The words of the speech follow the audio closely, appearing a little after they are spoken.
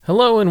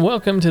Hello and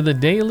welcome to the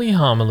Daily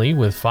Homily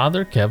with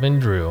Father Kevin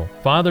Drew.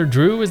 Father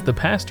Drew is the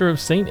pastor of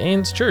St.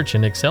 Anne's Church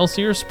in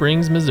Excelsior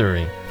Springs,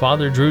 Missouri.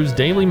 Father Drew's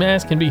daily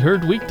mass can be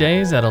heard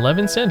weekdays at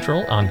 11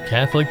 Central on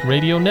Catholic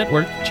Radio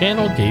Network,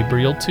 channel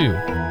Gabriel 2.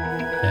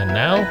 And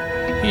now,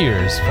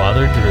 here's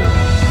Father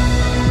Drew.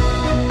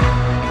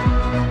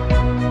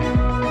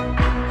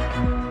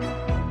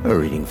 A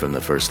reading from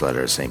the first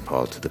letter of St.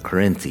 Paul to the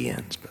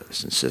Corinthians,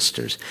 brothers and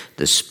sisters.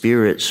 The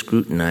Spirit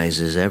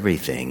scrutinizes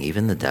everything,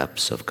 even the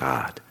depths of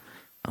God.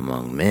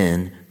 Among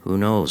men, who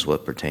knows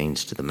what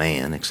pertains to the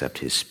man except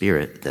his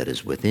spirit that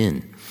is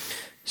within?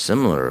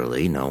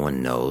 Similarly, no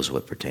one knows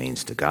what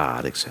pertains to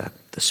God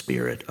except the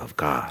Spirit of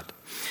God.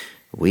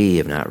 We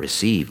have not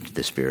received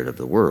the spirit of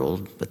the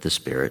world, but the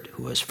Spirit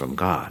who is from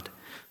God,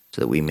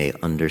 so that we may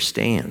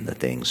understand the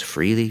things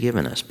freely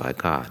given us by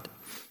God.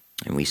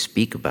 And we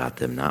speak about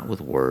them not with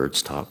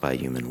words taught by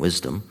human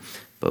wisdom,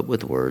 but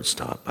with words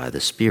taught by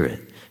the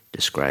Spirit,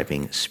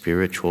 describing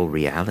spiritual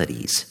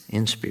realities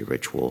in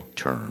spiritual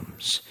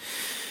terms.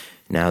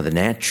 Now the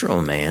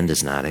natural man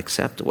does not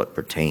accept what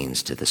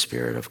pertains to the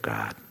Spirit of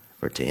God,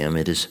 for to him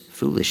it is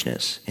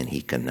foolishness, and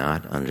he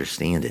cannot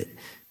understand it,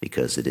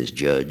 because it is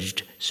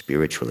judged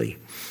spiritually.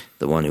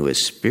 The one who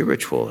is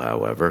spiritual,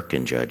 however,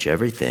 can judge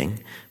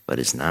everything, but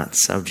is not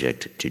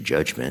subject to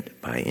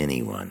judgment by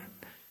anyone.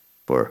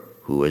 For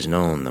who has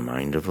known the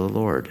mind of the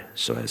Lord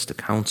so as to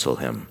counsel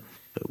him?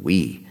 But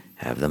we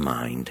have the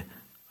mind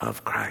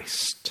of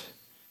Christ.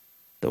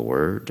 The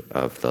word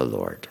of the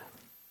Lord.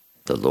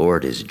 The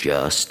Lord is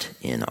just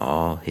in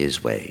all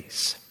his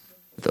ways.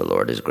 The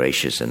Lord is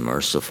gracious and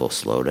merciful,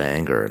 slow to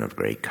anger, and of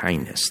great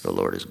kindness. The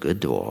Lord is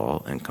good to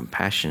all and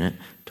compassionate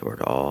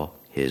toward all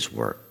his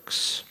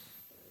works.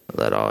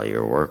 Let all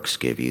your works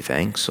give you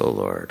thanks, O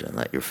Lord, and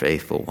let your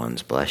faithful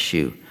ones bless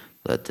you.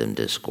 Let them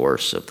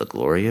discourse of the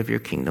glory of your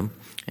kingdom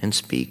and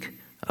speak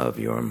of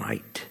your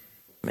might,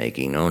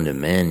 making known to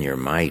men your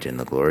might and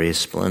the glorious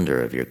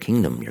splendor of your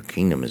kingdom. Your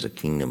kingdom is a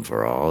kingdom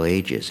for all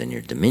ages, and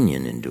your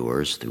dominion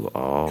endures through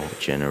all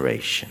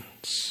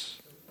generations.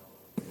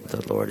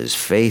 The Lord is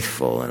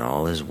faithful in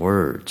all his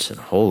words and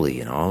holy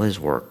in all his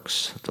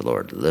works. The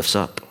Lord lifts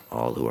up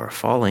all who are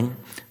falling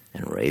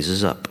and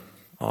raises up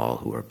all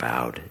who are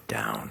bowed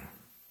down.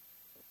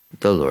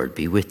 The Lord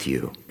be with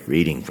you.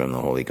 Reading from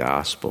the Holy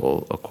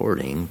Gospel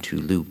according to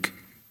Luke.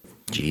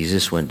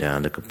 Jesus went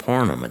down to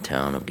Capernaum, a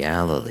town of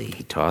Galilee.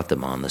 He taught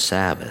them on the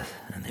Sabbath,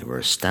 and they were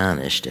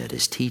astonished at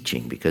his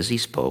teaching, because he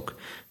spoke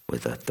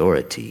with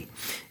authority.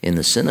 In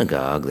the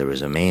synagogue there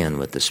was a man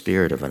with the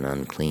spirit of an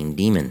unclean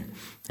demon,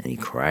 and he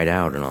cried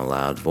out in a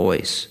loud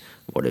voice,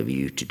 "What have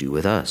you to do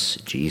with us,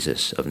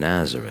 Jesus of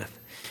Nazareth?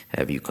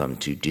 Have you come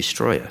to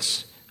destroy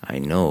us? I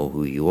know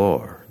who you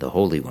are, the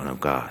Holy One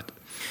of God."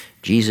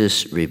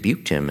 Jesus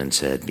rebuked him and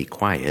said, "Be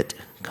quiet,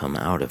 come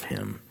out of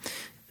him."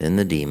 Then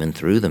the demon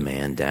threw the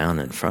man down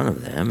in front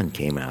of them and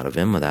came out of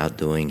him without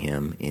doing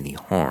him any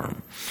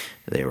harm.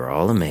 They were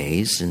all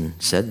amazed and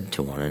said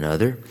to one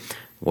another,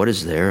 "What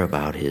is there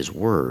about his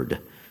word?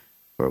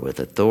 For with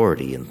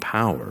authority and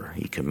power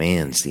he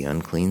commands the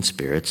unclean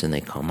spirits, and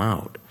they come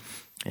out."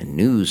 And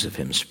news of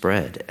him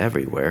spread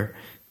everywhere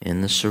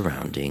in the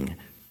surrounding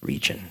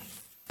region.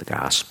 The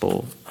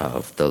Gospel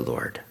of the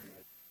Lord.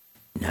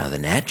 Now the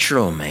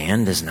natural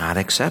man does not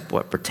accept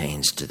what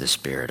pertains to the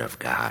Spirit of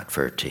God,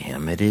 for to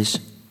him it is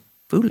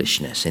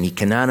foolishness, and he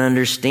cannot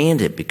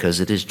understand it, because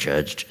it is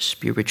judged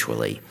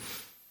spiritually.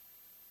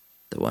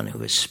 The one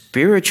who is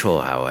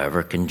spiritual,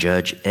 however, can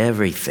judge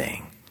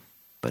everything,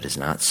 but is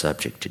not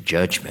subject to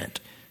judgment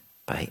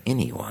by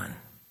anyone.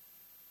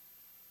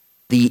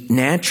 The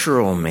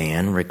natural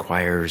man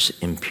requires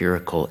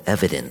empirical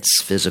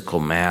evidence, physical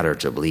matter,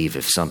 to believe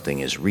if something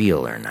is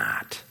real or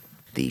not.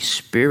 The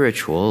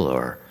spiritual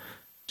or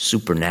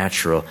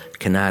supernatural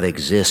cannot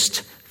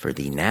exist for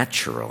the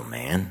natural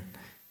man,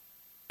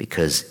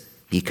 because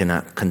he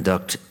cannot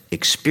conduct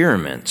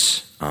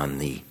experiments on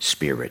the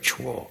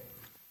spiritual.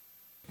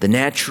 The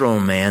natural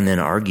man then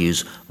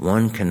argues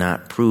one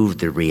cannot prove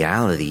the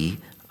reality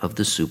of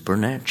the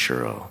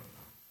supernatural.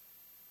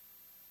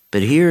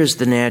 But here is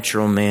the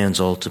natural man's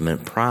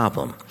ultimate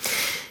problem.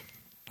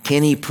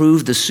 Can he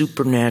prove the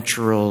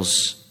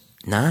supernatural's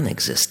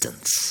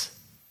non-existence?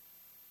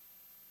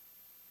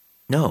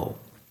 No.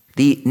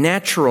 The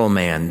natural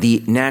man,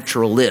 the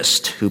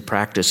naturalist who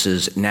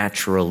practices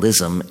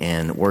naturalism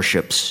and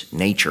worships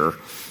nature,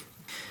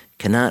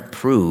 cannot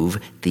prove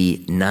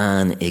the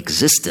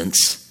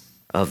non-existence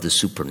of the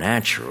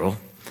supernatural,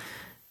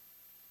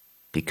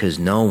 because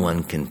no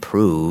one can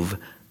prove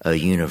a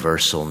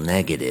universal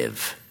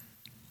negative.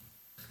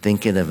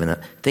 Think of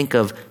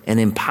an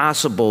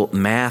impossible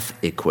math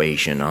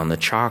equation on the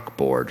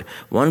chalkboard.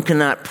 One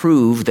cannot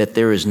prove that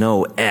there is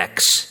no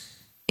X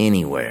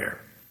anywhere.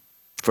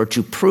 For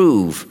to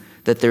prove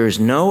that there is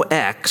no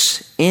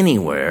X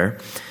anywhere,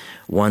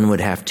 one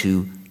would have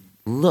to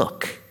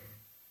look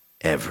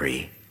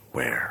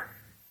everywhere.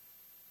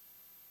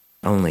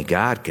 Only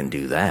God can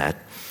do that.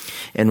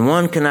 And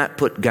one cannot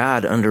put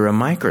God under a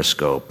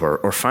microscope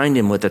or find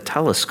him with a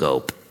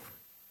telescope.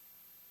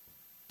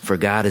 For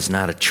God is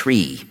not a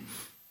tree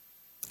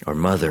or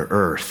Mother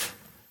Earth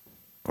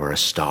or a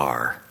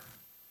star.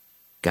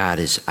 God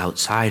is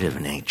outside of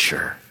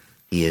nature.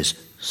 He is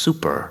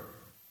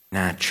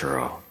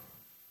supernatural.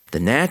 The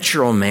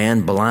natural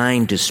man,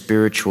 blind to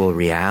spiritual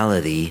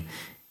reality,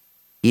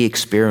 he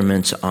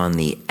experiments on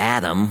the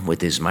atom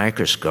with his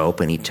microscope,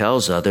 and he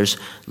tells others,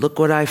 "Look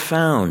what I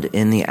found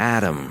in the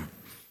atom."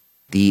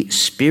 The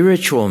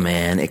spiritual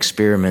man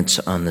experiments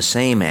on the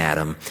same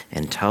atom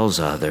and tells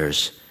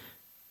others,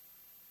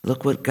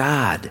 "Look what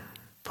God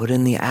put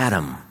in the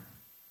atom."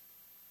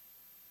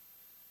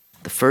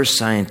 The first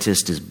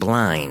scientist is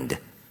blind.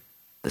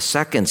 The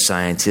second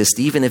scientist,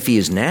 even if he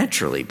is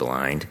naturally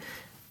blind,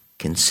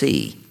 can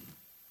see.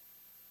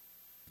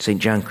 St.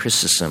 John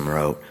Chrysostom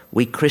wrote,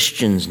 "We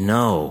Christians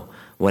know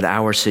what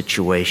our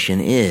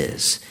situation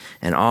is,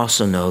 and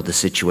also know the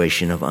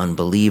situation of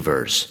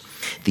unbelievers.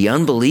 The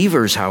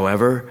unbelievers,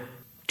 however,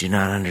 do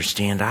not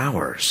understand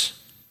ours.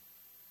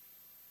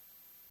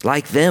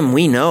 Like them,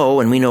 we know,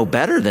 and we know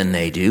better than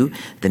they do,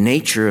 the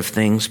nature of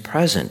things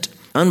present.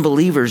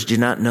 Unbelievers do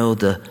not know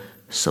the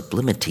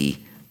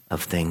sublimity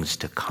of things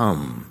to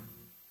come,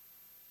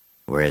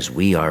 whereas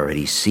we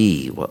already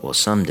see what will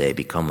someday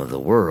become of the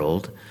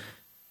world,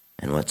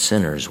 and what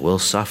sinners will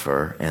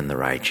suffer and the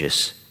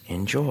righteous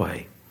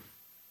enjoy."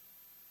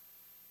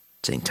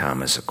 St.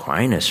 Thomas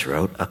Aquinas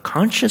wrote, "A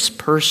conscious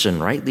person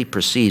rightly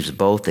perceives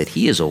both that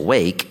he is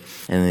awake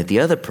and that the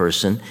other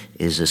person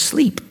is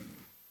asleep.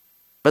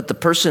 But the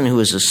person who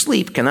is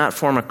asleep cannot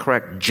form a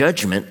correct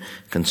judgment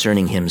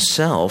concerning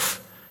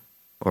himself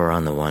or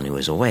on the one who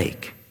is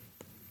awake.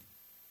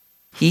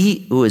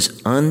 He who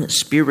is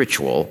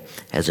unspiritual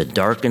has a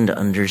darkened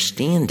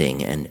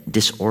understanding and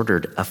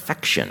disordered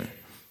affection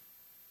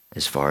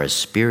as far as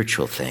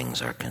spiritual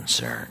things are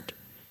concerned.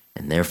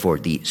 And therefore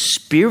the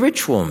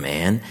spiritual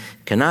man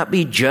cannot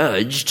be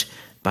judged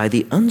by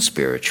the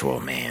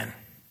unspiritual man,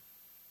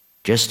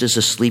 just as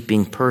a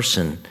sleeping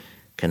person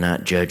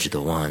cannot judge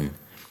the one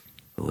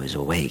who is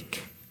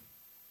awake."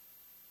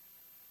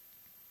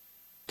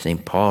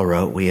 St. Paul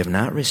wrote, "We have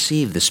not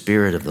received the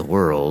spirit of the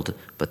world,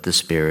 but the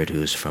Spirit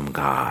who is from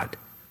God,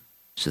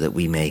 so that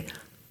we may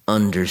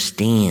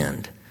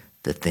understand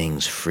the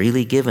things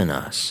freely given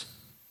us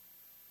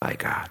by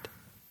God."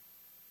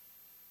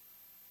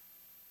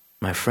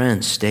 My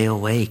friends, stay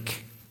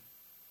awake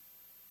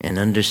and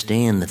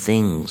understand the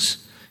things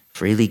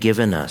freely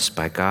given us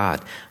by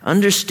God.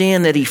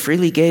 Understand that He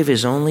freely gave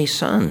His only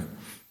Son,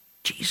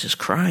 Jesus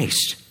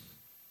Christ,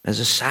 as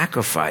a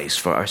sacrifice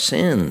for our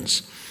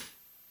sins.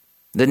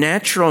 The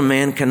natural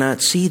man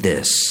cannot see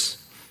this,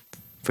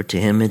 for to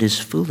him it is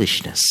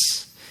foolishness,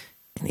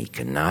 and he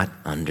cannot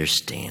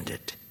understand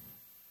it.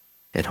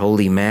 At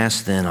Holy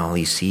Mass, then, all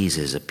he sees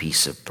is a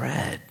piece of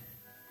bread.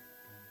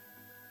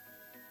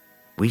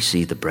 We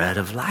see the bread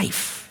of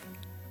life.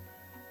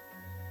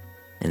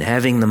 And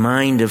having the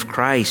mind of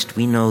Christ,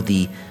 we know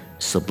the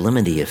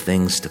sublimity of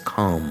things to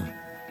come,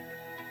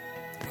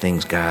 the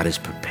things God has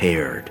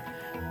prepared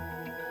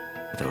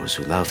for those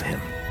who love Him.